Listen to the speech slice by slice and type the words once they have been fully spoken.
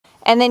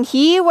And then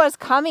he was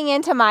coming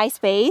into my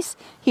space.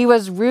 He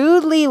was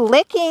rudely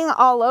licking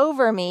all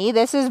over me.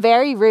 This is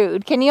very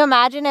rude. Can you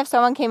imagine if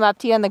someone came up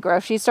to you in the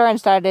grocery store and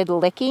started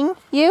licking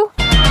you?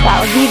 That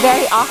would be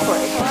very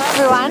awkward.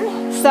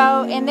 Everyone,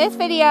 so in this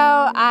video,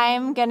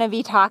 I'm gonna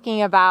be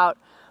talking about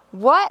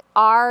what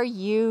are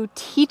you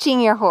teaching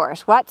your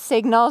horse? What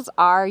signals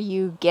are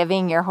you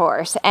giving your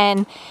horse?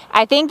 And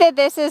I think that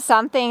this is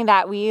something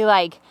that we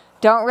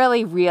don't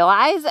really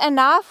realize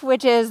enough,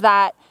 which is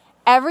that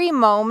every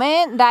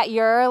moment that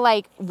you're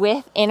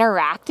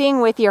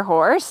interacting with your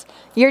horse,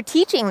 you're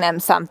teaching them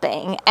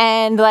something.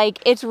 And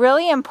it's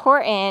really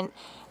important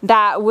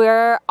that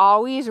we're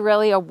always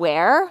really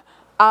aware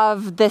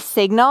of the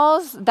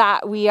signals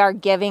that we are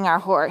giving our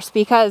horse,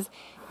 because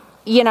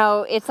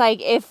it's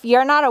if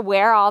you're not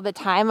aware all the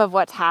time of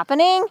what's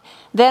happening,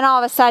 then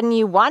all of a sudden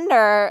you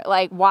wonder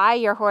why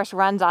your horse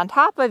runs on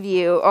top of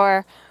you,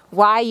 or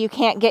why you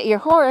can't get your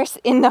horse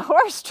in the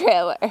horse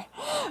trailer.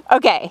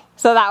 Okay,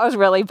 so that was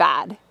really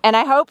bad. And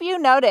I hope you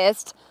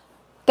noticed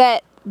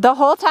that the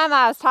whole time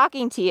I was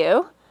talking to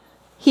you,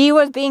 he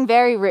was being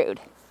very rude.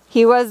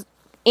 He was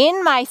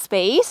in my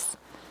space.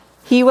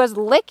 He was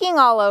licking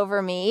all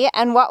over me,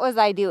 and what was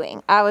I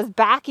doing? I was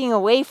backing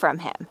away from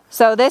him.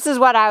 So this is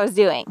what I was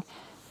doing.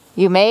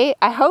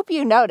 I hope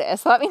you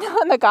noticed. Let me know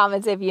in the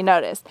comments if you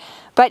noticed.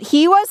 But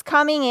he was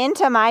coming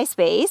into my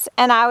space,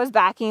 and I was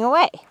backing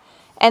away.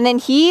 And then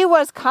he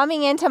was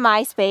coming into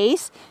my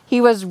space.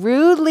 He was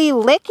rudely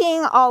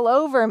licking all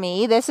over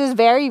me. This is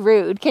very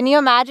rude. Can you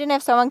imagine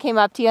if someone came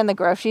up to you in the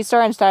grocery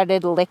store and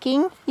started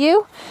licking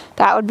you?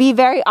 That would be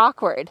very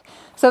awkward.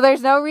 So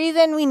there's no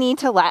reason we need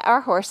to let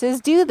our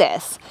horses do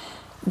this.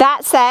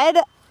 That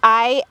said,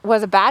 I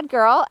was a bad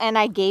girl and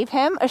I gave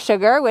him a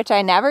sugar, which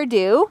I never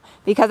do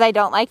because I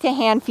don't like to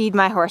hand feed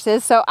my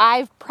horses. So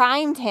I've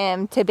primed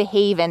him to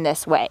behave in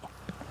this way.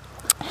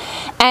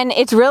 And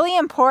it's really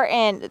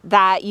important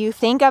that you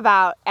think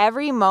about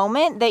every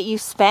moment that you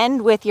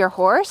spend with your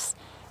horse,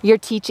 you're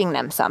teaching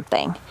them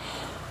something.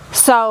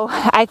 So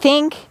I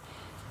think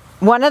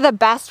one of the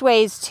best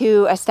ways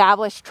to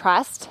establish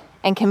trust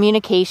and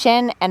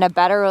communication and a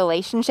better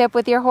relationship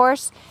with your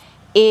horse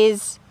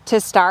is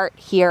to start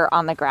here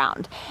on the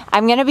ground.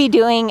 I'm going to be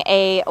doing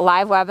a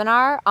live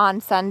webinar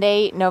on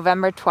Sunday,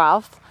 November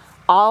 12th,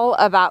 all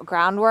about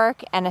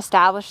groundwork and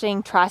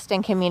establishing trust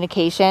and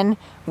communication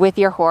with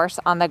your horse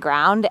on the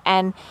ground.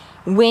 And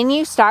when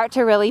you start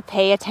to really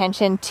pay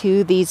attention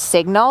to these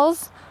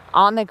signals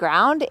on the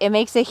ground, it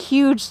makes a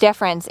huge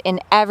difference in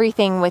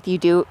everything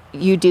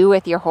you do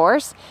with your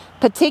horse,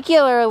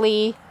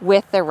 particularly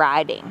with the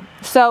riding.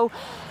 So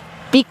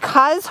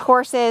because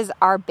horses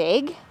are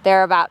big,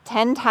 they're about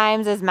 10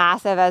 times as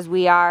massive as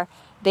we are,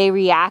 they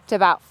react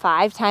about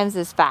 5 times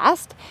as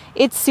fast.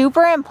 It's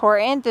super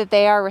important that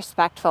they are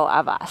respectful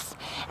of us.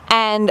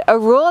 And a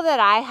rule that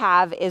I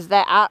have is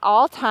that at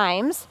all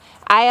times,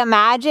 I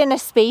imagine a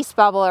space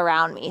bubble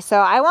around me. So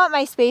I want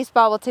my space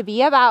bubble to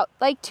be about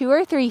 2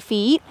 or 3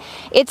 feet.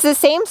 It's the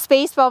same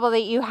space bubble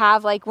that you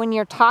have when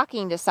you're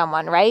talking to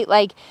someone,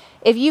 right?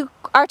 If you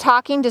are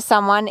talking to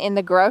someone in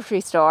the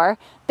grocery store,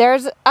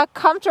 there's a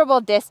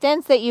comfortable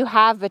distance that you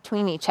have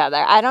between each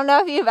other. I don't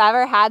know if you've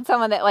ever had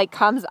someone that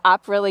comes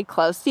up really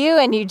close to you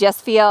and you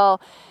just feel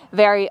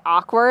very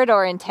awkward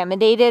or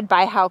intimidated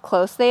by how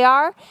close they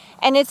are.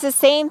 And it's the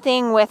same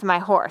thing with my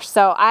horse.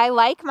 So I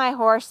like my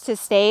horse to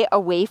stay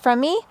away from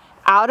me,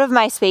 out of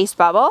my space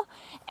bubble,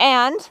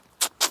 and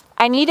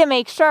I need to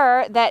make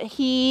sure that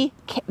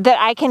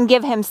I can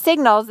give him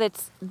signals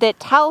that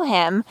tell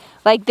him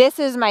this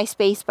is my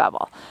space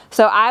bubble.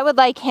 So I would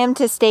like him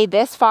to stay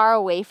this far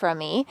away from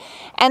me.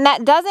 And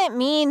that doesn't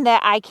mean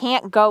that I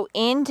can't go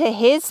into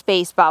his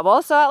space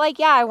bubble. So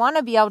I want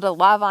to be able to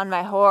love on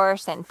my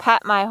horse and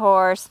pet my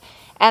horse.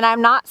 And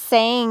I'm not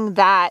saying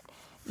that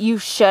you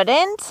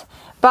shouldn't,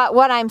 but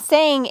what I'm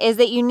saying is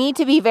that you need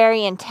to be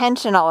very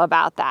intentional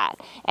about that.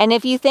 And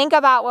if you think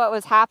about what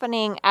was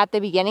happening at the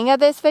beginning of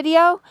this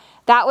video,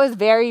 that was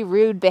very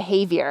rude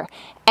behavior.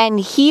 And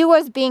he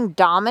was being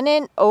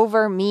dominant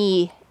over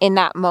me in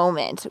that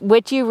moment,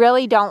 which you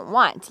really don't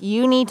want.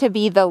 You need to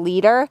be the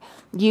leader.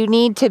 You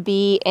need to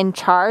be in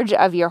charge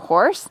of your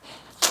horse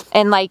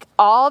and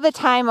all the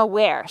time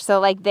aware.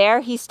 So there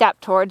he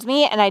stepped towards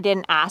me and I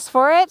didn't ask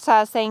for it. So I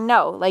was saying,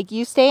 no,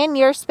 you stay in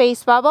your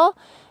space bubble.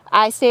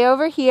 I stay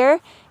over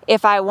here.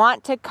 If I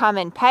want to come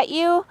and pet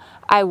you,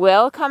 I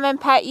will come and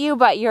pet you,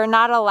 but you're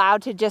not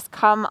allowed to just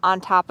come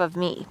on top of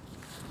me.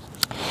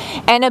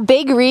 And a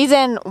big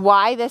reason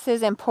why this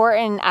is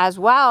important as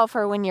well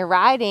for when you're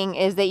riding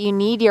is that you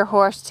need your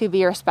horse to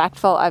be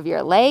respectful of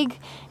your leg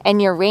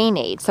and your rein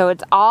aid. So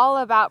it's all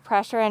about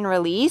pressure and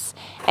release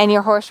and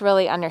your horse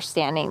really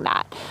understanding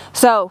that.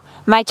 So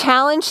my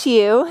challenge to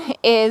you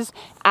is,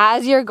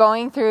 as you're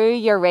going through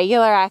your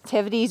regular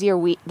activities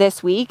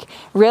this week,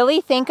 really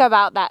think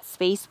about that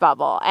space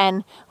bubble.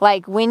 And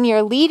when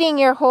you're leading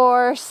your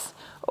horse,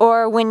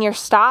 or when you're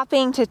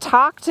stopping to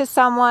talk to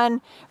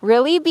someone,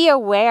 really be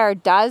aware,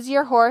 does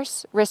your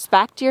horse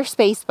respect your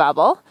space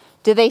bubble?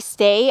 Do they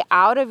stay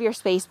out of your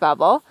space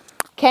bubble?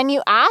 can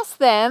you ask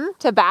them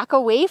to back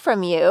away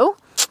from you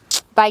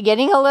by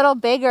getting a little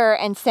bigger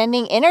and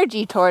sending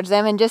energy towards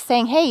them and just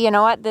saying, hey, you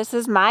know what, this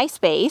is my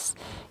space,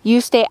 you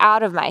stay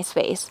out of my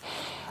space.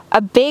 A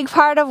big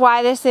part of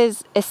why this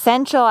is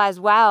essential as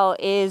well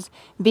is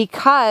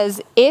because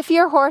if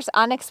your horse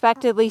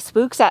unexpectedly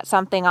spooks at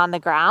something on the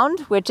ground,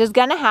 which is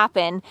going to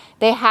happen,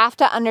 they have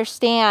to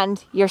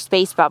understand your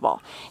space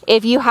bubble.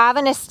 If you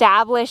haven't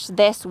established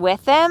this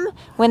with them,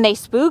 when they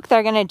spook,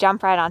 they're going to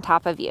jump right on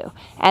top of you.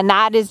 And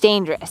that is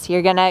dangerous.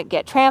 You're going to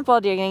get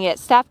trampled, you're going to get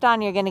stepped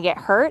on, you're going to get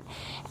hurt,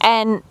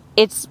 and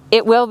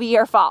it will be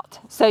your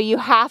fault. So you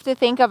have to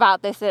think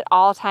about this at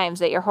all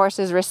times, that your horse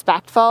is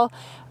respectful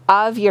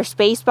of your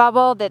space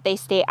bubble, that they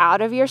stay out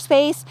of your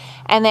space,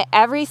 and that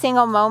every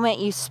single moment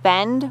you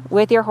spend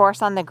with your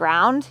horse on the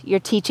ground, you're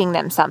teaching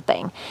them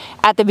something.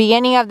 At the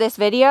beginning of this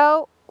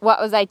video, what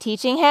was I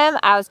teaching him?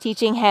 I was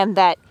teaching him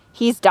that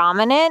he's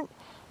dominant,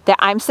 that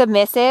I'm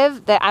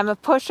submissive, that I'm a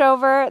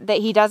pushover, that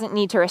he doesn't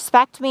need to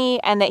respect me,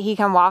 and that he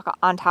can walk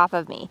on top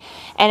of me.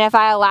 And if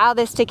I allow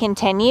this to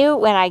continue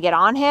when I get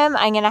on him,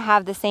 I'm going to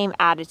have the same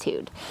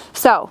attitude.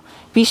 So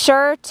be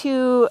sure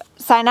to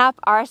sign up,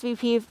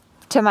 RSVP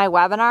to my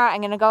webinar. I'm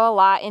going to go a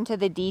lot into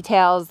the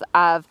details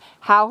of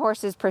how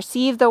horses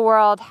perceive the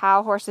world,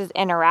 how horses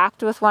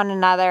interact with one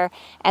another,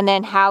 and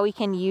then how we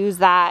can use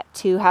that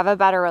to have a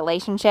better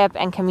relationship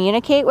and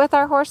communicate with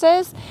our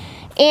horses.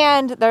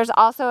 And there's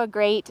also a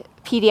great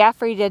PDF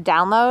for you to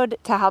download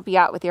to help you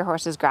out with your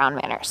horse's ground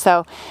manners.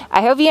 So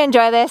I hope you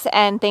enjoy this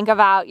and think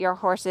about your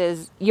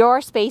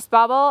space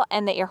bubble,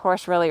 and that your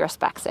horse really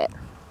respects it.